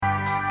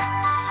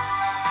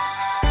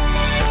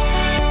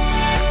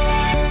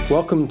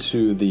Welcome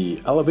to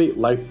the Elevate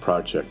Life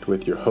Project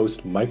with your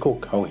host, Michael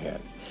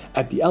Cohan.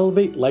 At the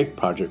Elevate Life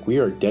Project, we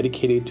are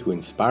dedicated to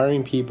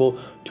inspiring people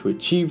to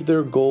achieve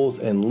their goals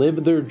and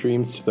live their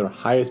dreams to their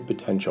highest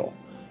potential.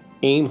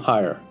 Aim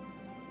higher.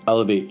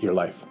 Elevate your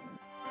life.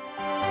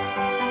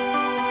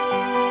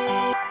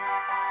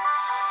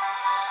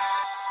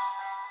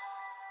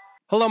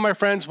 Hello, my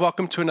friends.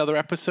 Welcome to another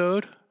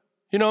episode.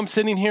 I'm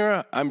sitting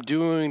here. I'm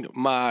doing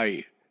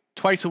my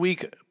twice a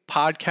week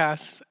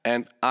podcast,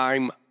 and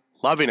I'm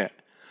loving it.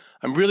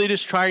 I'm really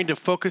just trying to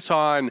focus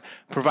on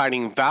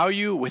providing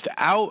value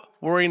without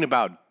worrying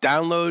about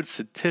downloads,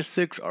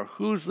 statistics, or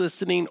who's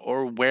listening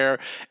or where.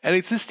 And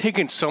it's just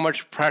taken so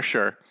much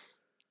pressure.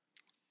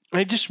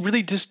 I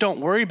really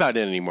don't worry about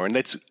it anymore. And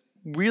that's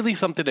really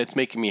something that's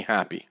making me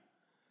happy.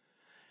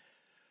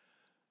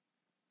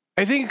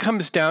 I think it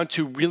comes down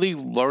to really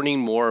learning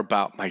more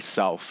about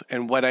myself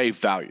and what I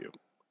value.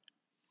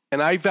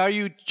 And I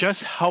value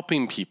just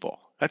helping people.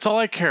 That's all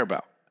I care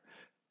about.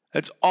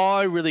 That's all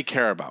I really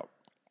care about.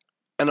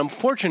 And I'm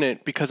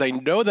fortunate because I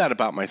know that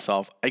about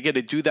myself. I get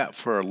to do that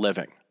for a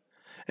living.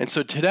 And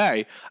so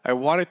today, I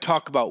want to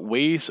talk about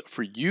ways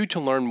for you to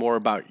learn more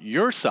about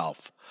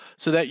yourself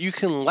so that you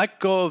can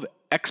let go of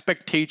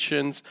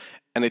expectations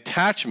and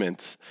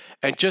attachments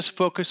and just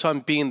focus on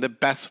being the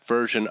best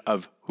version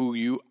of who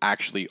you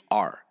actually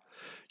are.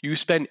 You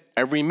spend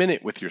every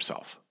minute with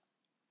yourself,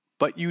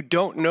 but you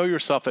don't know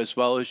yourself as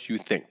well as you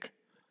think.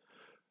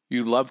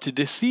 You love to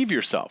deceive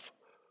yourself,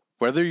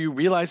 whether you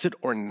realize it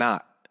or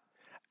not.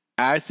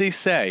 As they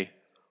say,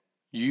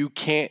 you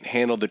can't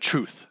handle the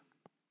truth.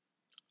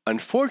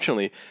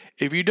 Unfortunately,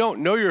 if you don't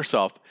know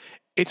yourself,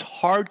 it's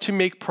hard to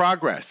make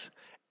progress.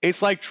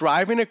 It's like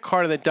driving a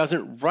car that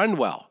doesn't run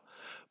well,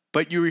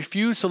 but you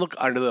refuse to look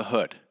under the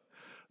hood.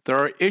 There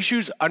are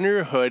issues under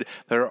your hood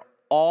that are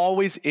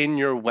always in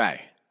your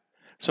way.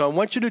 So I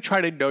want you to try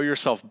to know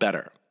yourself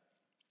better.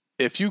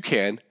 If you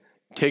can,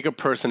 take a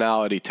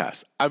personality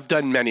test. I've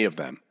done many of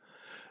them.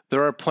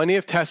 There are plenty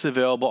of tests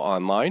available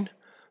online.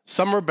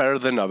 Some are better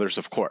than others,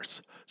 of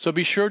course. So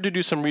be sure to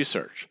do some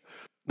research.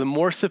 The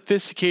more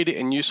sophisticated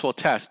and useful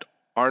tests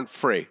aren't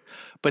free,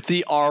 but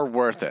they are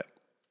worth it.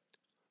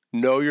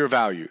 Know your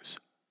values.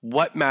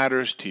 What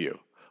matters to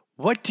you?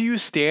 What do you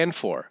stand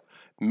for?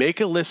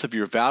 Make a list of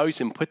your values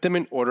and put them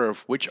in order of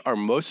which are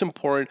most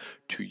important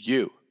to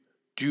you.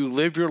 Do you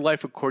live your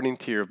life according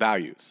to your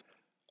values?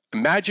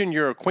 Imagine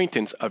your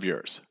acquaintance of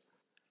yours.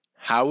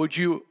 How would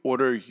you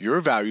order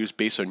your values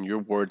based on your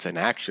words and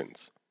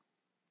actions?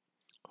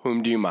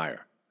 Whom do you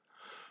admire?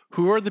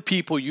 Who are the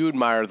people you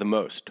admire the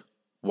most?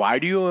 Why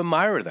do you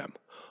admire them?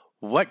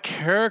 What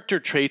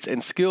character traits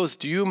and skills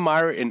do you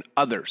admire in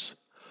others?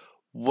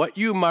 What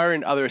you admire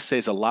in others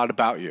says a lot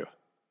about you.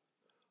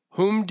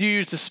 Whom do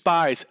you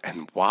despise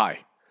and why?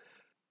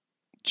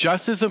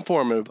 Just as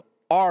informative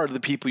are the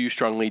people you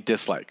strongly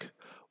dislike.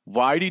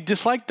 Why do you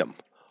dislike them?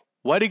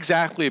 What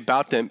exactly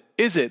about them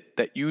is it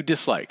that you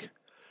dislike?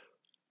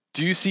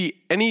 Do you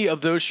see any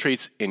of those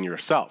traits in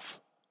yourself?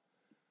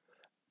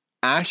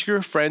 Ask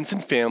your friends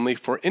and family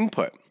for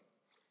input.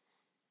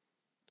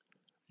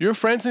 Your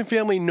friends and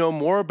family know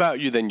more about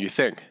you than you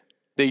think.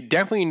 They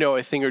definitely know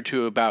a thing or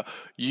two about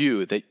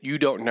you that you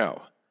don't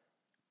know.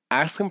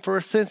 Ask them for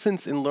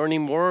assistance in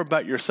learning more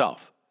about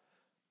yourself.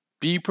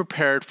 Be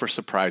prepared for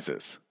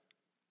surprises.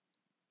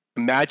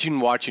 Imagine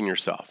watching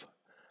yourself.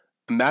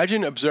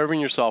 Imagine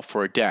observing yourself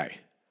for a day.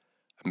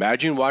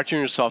 Imagine watching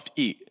yourself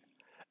eat.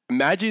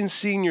 Imagine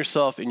seeing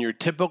yourself in your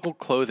typical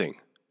clothing.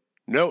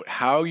 Note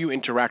how you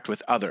interact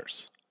with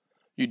others.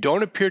 You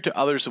don't appear to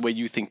others the way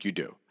you think you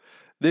do.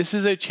 This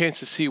is a chance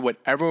to see what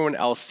everyone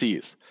else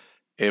sees.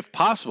 If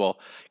possible,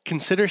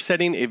 consider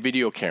setting a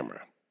video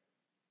camera.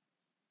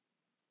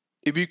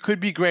 If you could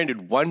be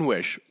granted one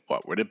wish,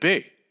 what would it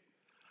be?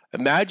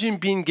 Imagine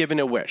being given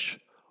a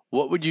wish.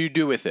 What would you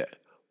do with it?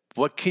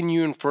 What can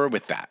you infer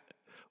with that?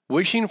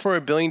 Wishing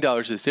for $1 billion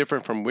is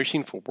different from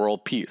wishing for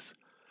world peace.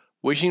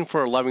 Wishing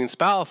for a loving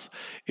spouse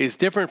is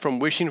different from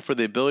wishing for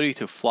the ability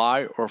to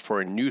fly or for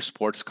a new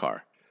sports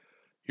car.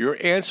 Your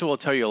answer will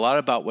tell you a lot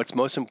about what's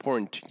most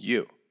important to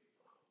you.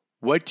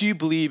 What do you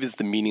believe is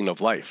the meaning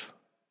of life?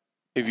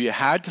 If you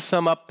had to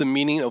sum up the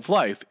meaning of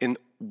life in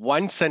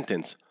one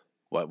sentence,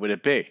 what would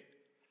it be?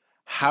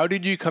 How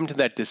did you come to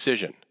that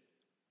decision?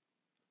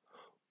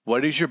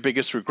 What is your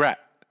biggest regret?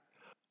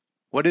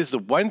 What is the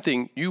one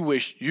thing you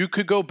wish you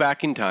could go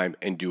back in time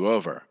and do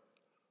over?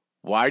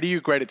 Why do you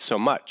regret it so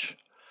much?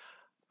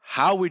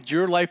 How would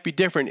your life be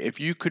different if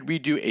you could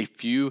redo a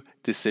few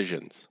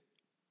decisions?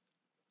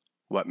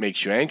 What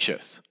makes you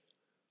anxious?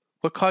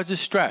 What causes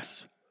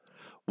stress?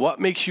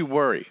 What makes you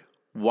worry?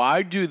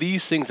 Why do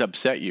these things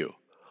upset you?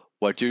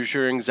 What does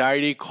your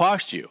anxiety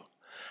cost you?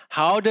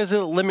 How does it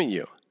limit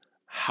you?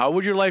 How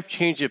would your life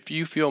change if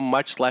you feel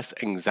much less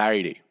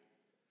anxiety?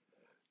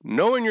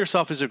 Knowing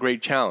yourself is a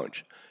great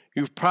challenge.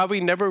 You've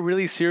probably never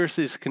really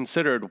seriously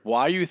considered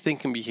why you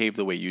think and behave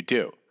the way you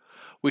do.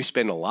 We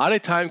spend a lot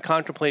of time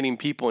contemplating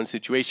people and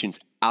situations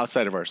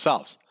outside of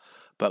ourselves,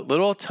 but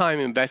little time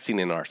investing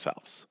in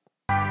ourselves.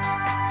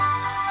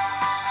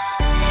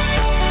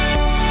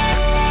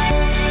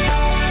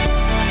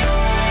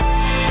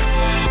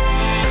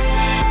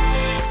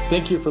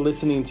 Thank you for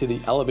listening to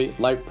the Elevate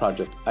Life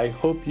Project. I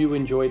hope you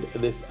enjoyed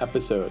this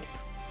episode.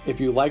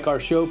 If you like our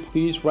show,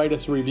 please write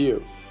us a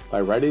review.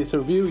 By writing us a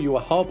review, you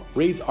will help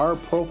raise our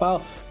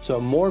profile so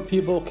more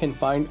people can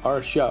find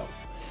our show.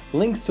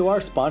 Links to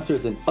our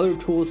sponsors and other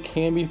tools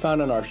can be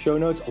found in our show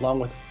notes,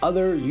 along with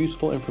other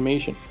useful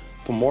information.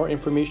 For more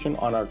information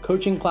on our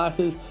coaching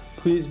classes,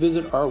 please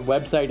visit our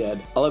website at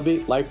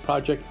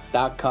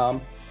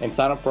elevatelifeproject.com and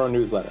sign up for our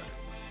newsletter.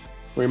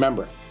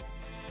 Remember,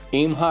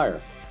 aim higher,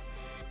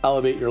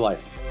 elevate your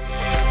life.